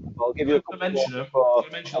 So, I'll give you a mention them.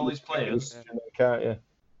 Mention all these players. Can't you?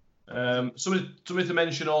 Somebody to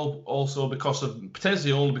mention also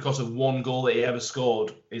potentially only because of one goal that he ever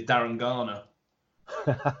scored is Darren Garner.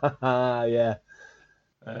 Yeah.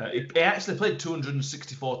 He actually played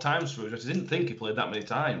 264 times for us. I didn't think he played that many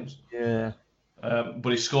times. Yeah. But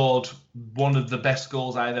he scored one of the best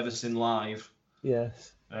goals I've ever seen live.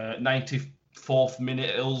 Yes. 94th minute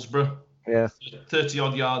at Hillsborough. Yeah. 30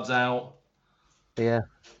 odd yards out. Yeah.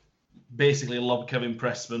 Basically lobbed Kevin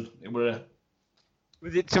Pressman.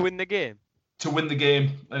 was it to win the game? To win the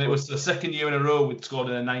game, and it was the second year in a row we'd scored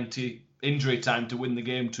in a 90 injury time to win the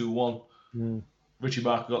game 2-1. Richie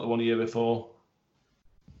Barker got the one a year before.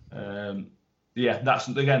 That's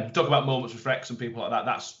again, talk about moments with Frex and people like that.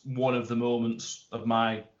 That's one of the moments of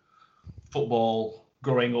my football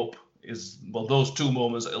growing up. Those two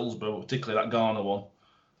moments at Hillsborough, particularly that Garner one.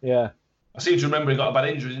 Yeah. I seem to remember he got a bad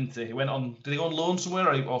injury, didn't he? He went on. Did he go on loan somewhere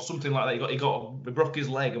or something like that? He broke his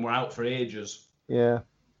leg and were out for ages. Yeah.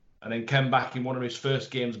 And then came back in one of his first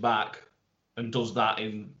games back and does that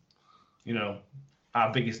in,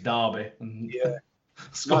 our biggest derby and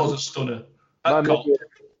scores a stunner. My memory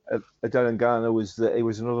of Darren Garner was that he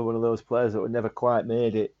was another one of those players that never quite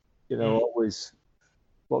made it. Always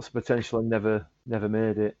lots of potential and never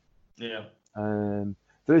made it. Yeah.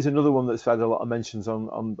 There is another one that's had a lot of mentions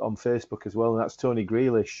on Facebook as well, and that's Tony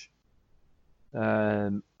Grealish.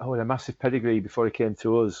 had a massive pedigree before he came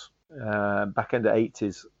to us. Back end of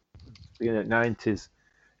 80s, beginning of 90s.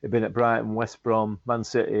 He'd been at Brighton, West Brom, Man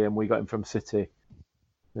City, and we got him from City.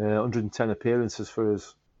 110 appearances for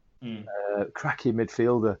us. Cracking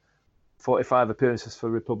midfielder. 45 appearances for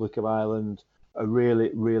Republic of Ireland. A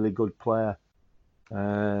really, really good player.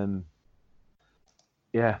 Another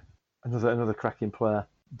cracking player.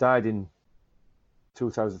 Died in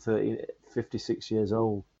 2013, 56 years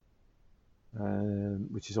old,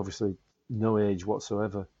 which is obviously no age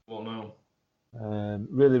whatsoever. Well, no.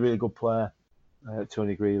 Really, really good player,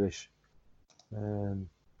 Tony Grealish. And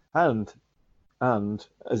as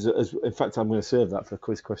in fact, I'm going to save that for a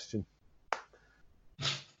quiz question.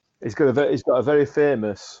 He's got a very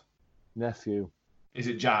famous nephew. Is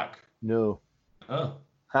it Jack? No. Oh.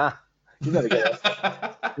 Ha! You never get it.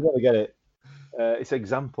 You never get it. It's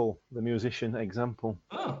Example, the musician Example.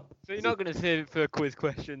 Oh. So you're not going to save it for a quiz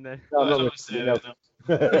question then? No, I'm not I going was to gonna say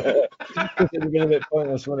say it. It would have been a bit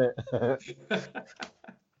pointless, wouldn't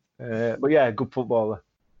it? But yeah, good footballer.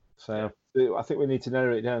 So I think we need to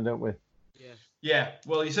narrow it down, don't we? Yeah.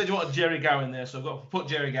 Well, you said you wanted Jerry Gow in there, so I've got to put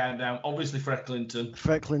Jerry Gow down. Obviously, Frecklington.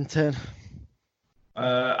 Frecklington.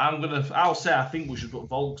 I'll say I think we should put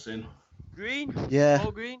Volks in. Green? Yeah.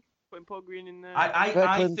 Paul Green? Putting Paul Green in there? I think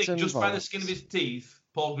Frecklington, just by the Volks. skin of his teeth,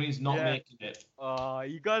 Paul Green's not making it. Oh,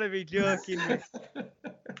 you gotta be joking me.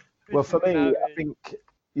 Well, for me, I think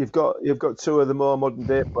you've got two of the more modern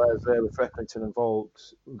day players there with Frecklington and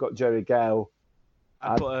Volks. We've got Jerry Gow.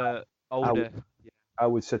 I put older. I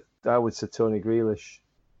would say Tony Grealish.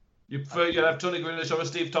 You prefer you'd have Tony Grealish over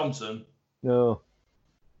Steve Thompson? No.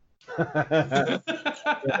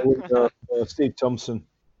 No, Steve Thompson.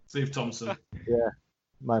 Steve Thompson. Yeah,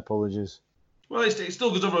 my apologies. Well, it still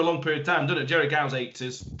goes over a long period of time, doesn't it? Jerry Gow's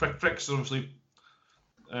 80s. Frex obviously.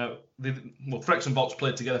 Frex and Volks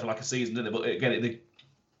played together for like a season, didn't they? But again,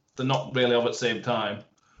 they're not really of at the same time.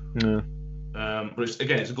 No. But it's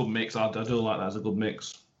a good mix. I do like that as a good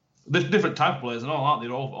mix. There's different type of players and all, aren't they?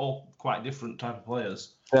 They're all quite different type of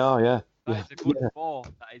players. Oh, yeah. That is a good four.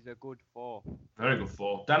 That is a good four. Very good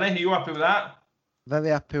four. Danny, are you happy with that? Very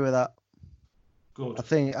happy with that. Good. I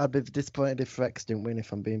think I'd be disappointed if Frex didn't win,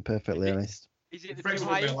 if I'm being perfectly honest. Is it If the Frex two would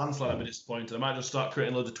be a highest? landslide, I'd be disappointed. I might just start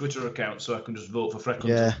creating loads of Twitter accounts so I can just vote for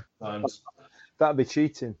Freckles Yeah. times. That'd be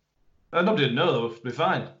cheating. Nobody would know, though. It'd be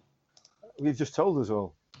fine. You've just told us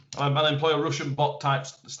all. I'll employ a Russian bot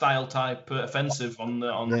style offensive on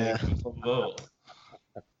the vote.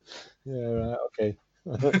 Yeah, right, okay.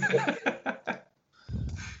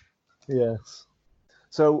 Yes.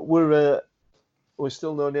 So we're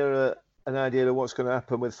still no near an idea of what's going to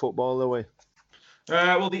happen with football, are we?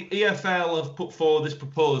 Well, the EFL have put forward this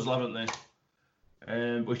proposal, haven't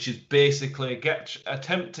they? Which is basically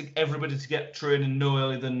attempt to everybody to get training no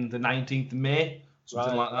earlier than the 19th of May,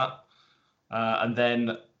 something like that, and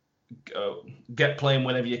then get playing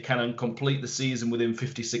whenever you can and complete the season within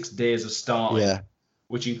 56 days of starting. Yeah.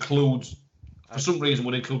 Which includes, for some reason,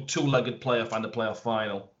 would include two-legged playoff and a playoff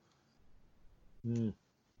final.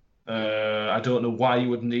 I don't know why you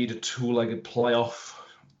would need a two-legged playoff.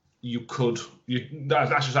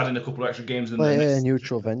 That's just adding a couple of extra games in Play there. a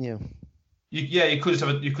neutral venue. You could just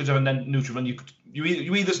have a neutral venue.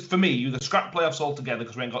 You either scrap playoffs altogether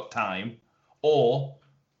because we ain't got time, or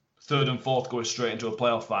third and fourth go straight into a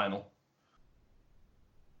playoff final.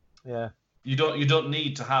 Yeah. You don't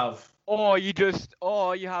need to have. Or you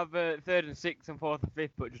have third and sixth and fourth and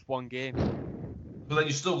fifth, but just one game. But then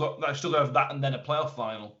you still got to have that and then a playoff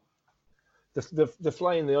final. The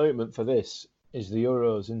fly in the ointment for this is the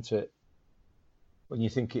Euros, isn't it? When you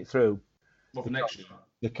think it through. What for next year?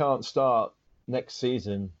 They can't start next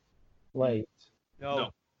season late.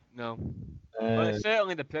 No. But it's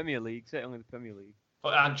certainly the Premier League. And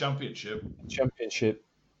Championship.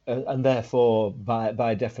 And therefore,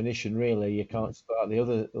 by definition, really, you can't start the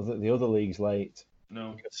other leagues late.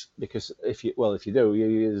 No. Because if you do,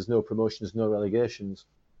 there's no promotions, no relegations.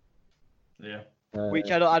 Yeah.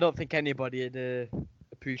 Which I don't think anybody would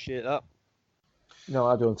appreciate that. No,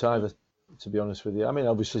 I don't either, to be honest with you. I mean,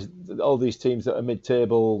 obviously, all these teams that are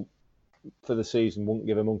mid-table for the season wouldn't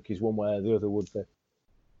give a monkeys one way or the other, would they?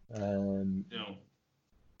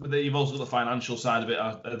 But then you've also got the financial side of it.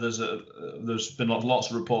 There's been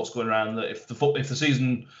lots of reports going around that if the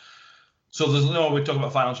season, so we talked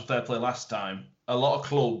about financial fair play last time. A lot of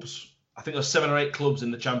clubs, I think there's 7 or 8 clubs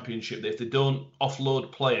in the Championship that if they don't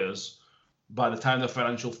offload players by the time the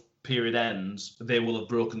financial period ends, they will have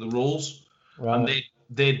broken the rules. Right. And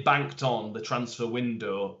they'd banked on the transfer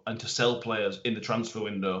window and to sell players in the transfer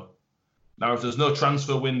window. Now, if there's no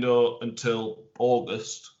transfer window until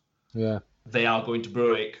August, yeah, they are going to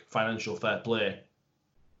break financial fair play.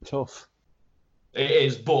 Tough. It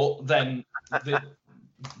is, but then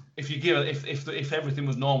if everything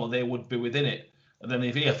was normal, they would be within it. And then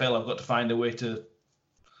the EFL have got to find a way to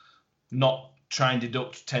not try and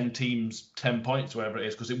deduct 10 teams, 10 points, wherever it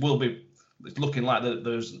is, because it's looking like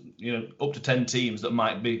there's up to 10 teams that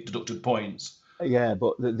might be deducted points. Yeah,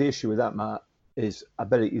 but the issue with that, Matt, is I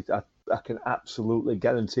can absolutely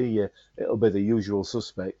guarantee you it'll be the usual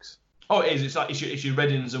suspects. Oh, it is. It's like it's your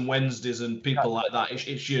Readings and Wednesdays and people like that.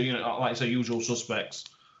 It's your like I say, usual suspects.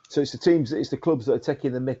 So it's the clubs that are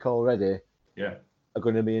taking the mick already. Yeah. Are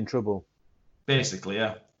going to be in trouble. Basically,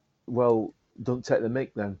 yeah. Well, don't take the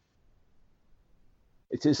mick then.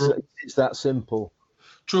 It's that simple.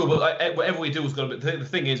 True, but whatever we do is got to be. The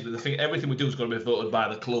thing is, everything we do is got to be voted by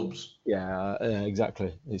the clubs. Yeah,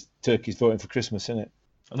 exactly. It's Turkey's voting for Christmas, isn't it?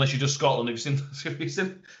 Unless you're just Scotland, have you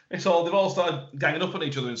seen? They've all started ganging up on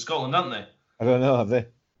each other in Scotland, haven't they? I don't know, have they?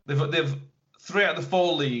 They've 3 out of the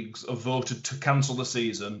 4 leagues have voted to cancel the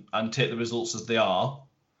season and take the results as they are.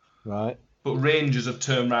 Right. But Rangers have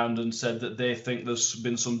turned round and said that they think there's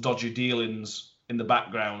been some dodgy dealings in the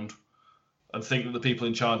background, and think that the people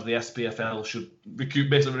in charge of the SPFL should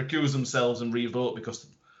basically recuse themselves and re-vote because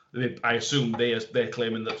I assume they're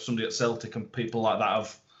claiming that somebody at Celtic and people like that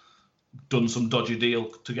have done some dodgy deal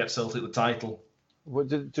to get Celtic the title. What,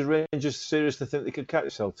 do Rangers seriously think they could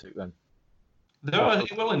catch Celtic then? They're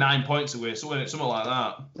only 9 points away, so something like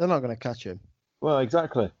that. They're not going to catch him. Well,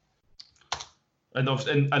 exactly. And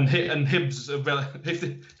Hibs are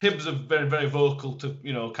very, very vocal to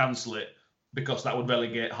cancel it because that would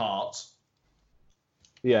relegate Hearts.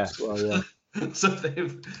 Yeah, well, yeah. So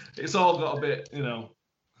it's all got a bit, got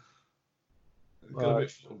a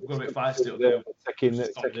bit feisty up there. Taking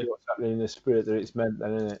what's happening in the spirit that it's meant,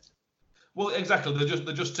 then, isn't it? Well, exactly.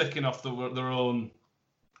 They're just taking off their own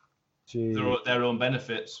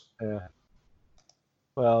benefits. Yeah.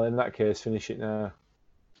 Well, in that case, finish it now.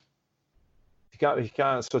 If you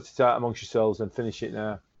can't sort it out amongst yourselves, then finish it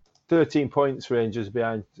now. 13 points, Rangers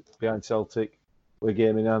behind Celtic with a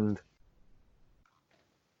game in hand.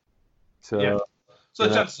 So, yeah. So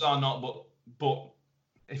the chances are not, but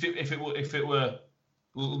if it were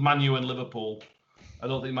Man U and Liverpool, I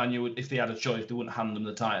don't think Man U would, if they had a choice, they wouldn't hand them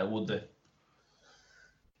the title, would they?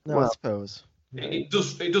 No, well, I suppose. It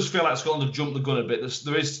does feel like Scotland have jumped the gun a bit.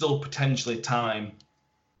 There is still potentially time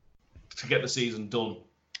to get the season done.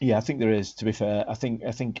 Yeah, I think there is. To be fair, I think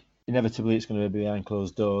inevitably it's going to be behind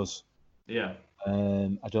closed doors. Yeah.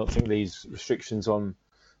 I don't think these restrictions on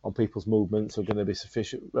people's movements are going to be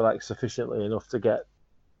sufficiently enough to get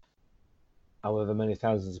however many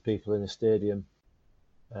thousands of people in a stadium.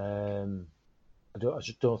 I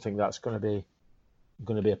just don't think that's going to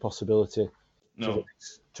be a possibility. No. For the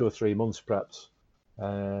next 2 or 3 months, perhaps.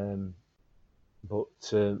 But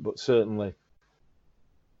certainly,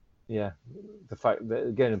 yeah, the fact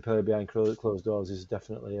that getting played behind closed doors is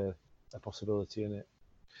definitely a possibility, isn't it?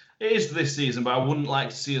 It is this season, but I wouldn't like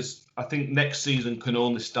to see us. I think next season can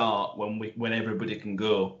only start when everybody can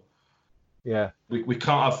go. Yeah, you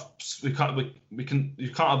can't have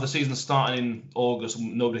the season starting in August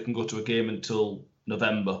and nobody can go to a game until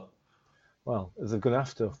November. Well, they're going to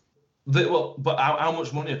have to. But how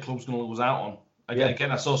much money are clubs going to lose out on?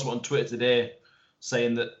 Again, I saw something on Twitter today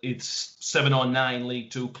saying that it's 7 or 9 League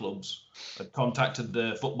Two clubs that contacted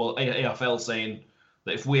the football AFL saying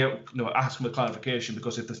that if we ask them a clarification,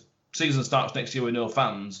 because if the season starts next year with no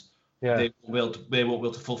fans, they won't be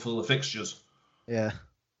able to fulfil the fixtures. Yeah.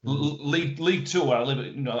 League Two, where I live,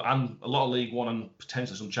 and a lot of League One and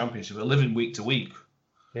potentially some Championship, are living week to week.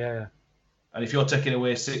 Yeah. And if you're taking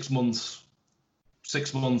away 6 months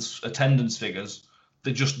attendance figures,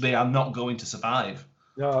 they are not going to survive.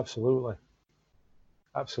 No, absolutely.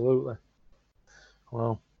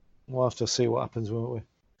 Well, we'll have to see what happens, won't we?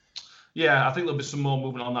 Yeah, I think there'll be some more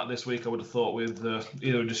movement on that this week, I would have thought, with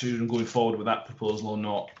either a decision going forward with that proposal or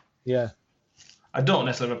not. Yeah. I don't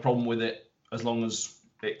necessarily have a problem with it as long as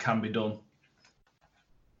it can be done.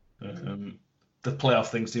 The playoff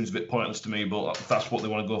thing seems a bit pointless to me, but if that's what they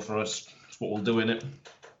want to go for us, that's what we'll do, innit?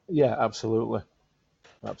 Yeah, absolutely.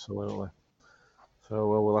 So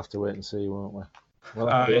we'll have to wait and see, won't we? We'll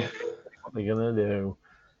have to wait and see what they're going to do.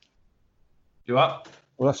 You what?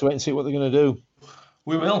 We'll have to wait and see what they're going to do.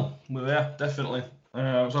 We will. Yeah, definitely.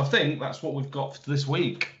 So I think that's what we've got for this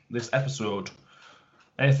week, this episode.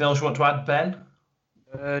 Anything else you want to add, Ben?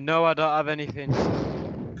 No, I don't have anything.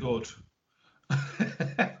 Good.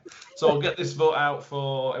 So I'll get this vote out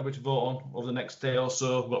for everybody to vote on over the next day or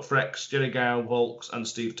so. We've got Frex, Jerry Gow, Walks, and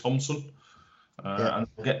Steve Thompson. And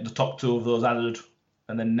we'll get the top 2 of those added.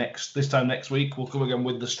 And then this time next week, we'll come again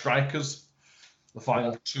with the strikers. the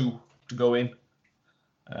final 2 to go in,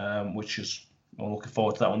 which is, I'm looking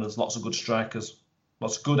forward to that one. There's lots of good strikers,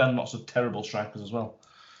 lots of good and lots of terrible strikers as well.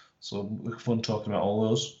 So we're fun talking about all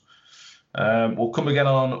those. We'll come again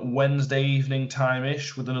on Wednesday evening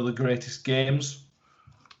time-ish with another Greatest Games.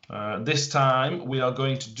 This time we are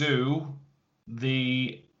going to do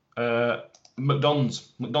the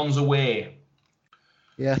McDonald's away.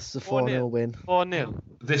 Yes, the 4-0 win. 4-0.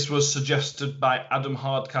 This was suggested by Adam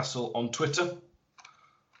Hardcastle on Twitter.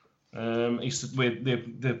 He said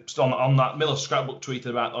on that Miller Scrapbook tweeted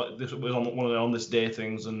about this was on one of the on this day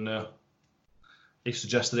things, and he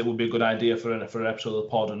suggested it would be a good idea for an episode of the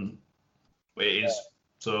pod, and it is.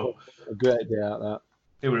 So a great idea out that.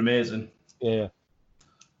 It was amazing. Yeah.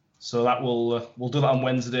 So that we'll do that on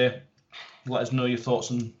Wednesday. Let us know your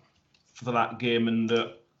thoughts for that game and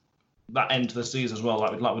that end to the season as well.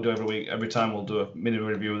 Like we do every week. Every time we'll do a mini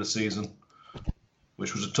review of the season,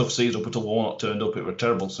 which was a tough season up until Warnock turned up. It was a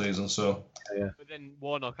terrible season. So yeah. But then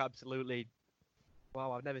Warnock absolutely.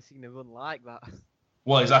 Wow, I've never seen a run like that.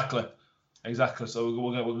 Well, exactly. So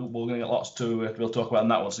we're gonna get lots to we'll talk about in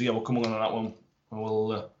that one. So yeah, we'll come on that one.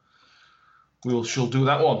 And she'll do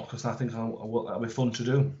that one because I think that'll be fun to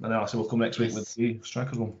do. And then I say we'll come next week with the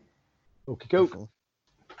strikers one. Okay, cool.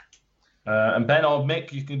 And Ben or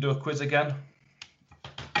Mick, you can do a quiz again.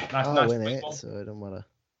 I'll win it, so it don't matter.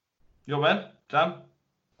 You're Ben, Dan.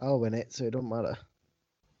 I'll win it, so it don't matter.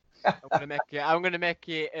 I'm gonna make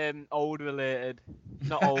it old related,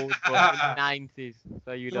 not old, but in the 90s.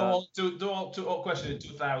 So you don't. Do all questions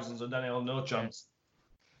in 2000s, and then he'll have no chance.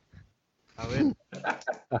 I win.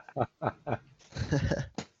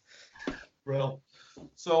 Brilliant.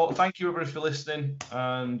 So thank you everybody for listening,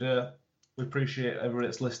 and we appreciate everybody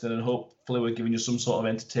that's listening, and hopefully we're giving you some sort of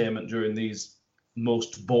entertainment during these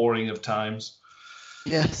most boring of times.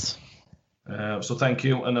 Yes. So thank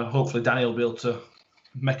you, and hopefully Danny will be able to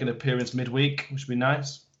make an appearance midweek, which would be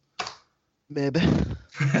nice. Maybe.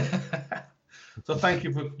 So thank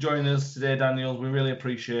you for joining us today, Daniel. We really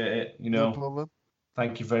appreciate it. No problem.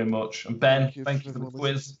 Thank you very much. And Ben, thank you for the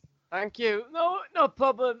quiz. Thank you. No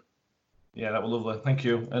problem. Yeah, that was lovely. Thank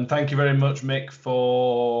you. And thank you very much, Mick,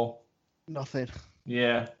 for... Nothing.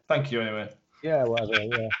 Yeah, thank you anyway. Yeah, whatever,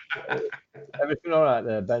 yeah. Everything all right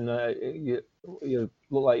there, Ben? You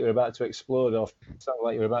look like you're about to explode, or sound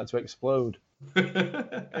like you're about to explode.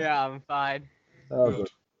 Yeah, I'm fine. Oh,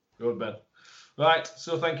 Good, Ben. Right,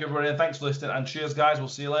 so thank you, everybody, and thanks for listening. And cheers, guys. We'll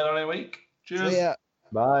see you later in a week. Cheers. See ya.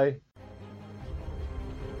 Bye.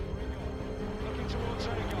 Looking towards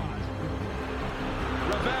Odegaard.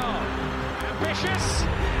 Ravel. Ambitious.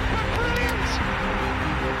 But brilliant.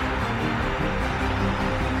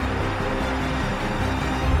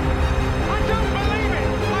 I don't believe it.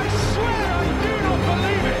 I swear I do not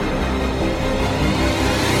believe it.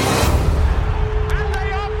 And they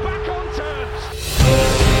are back on terms.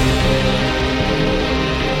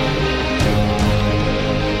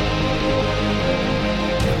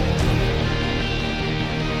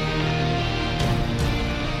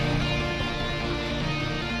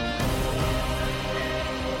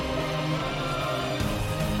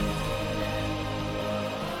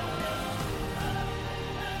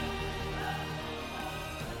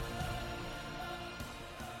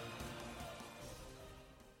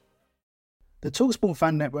 The TalkSport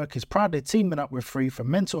Fan Network is proudly teaming up with Free for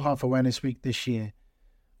Mental Health Awareness Week this year.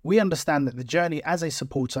 We understand that the journey as a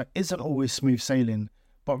supporter isn't always smooth sailing,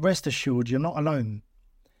 but rest assured you're not alone.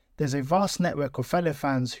 There's a vast network of fellow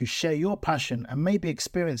fans who share your passion and may be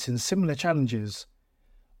experiencing similar challenges.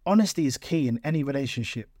 Honesty is key in any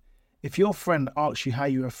relationship. If your friend asks you how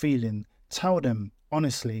you are feeling, tell them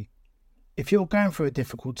honestly. If you're going through a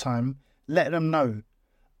difficult time, let them know.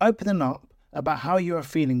 Opening up about how you are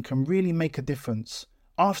feeling can really make a difference.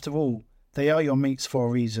 After all, they are your mates for a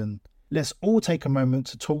reason. Let's all take a moment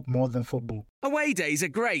to talk more than football. Away days are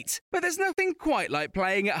great, but there's nothing quite like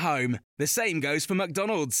playing at home. The same goes for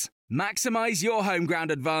McDonald's. Maximise your home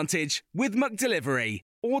ground advantage with McDelivery.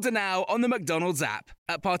 Order now on the McDonald's app.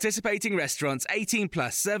 At participating restaurants, 18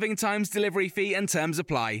 plus serving times, delivery fee and terms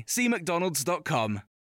apply. See mcdonalds.com.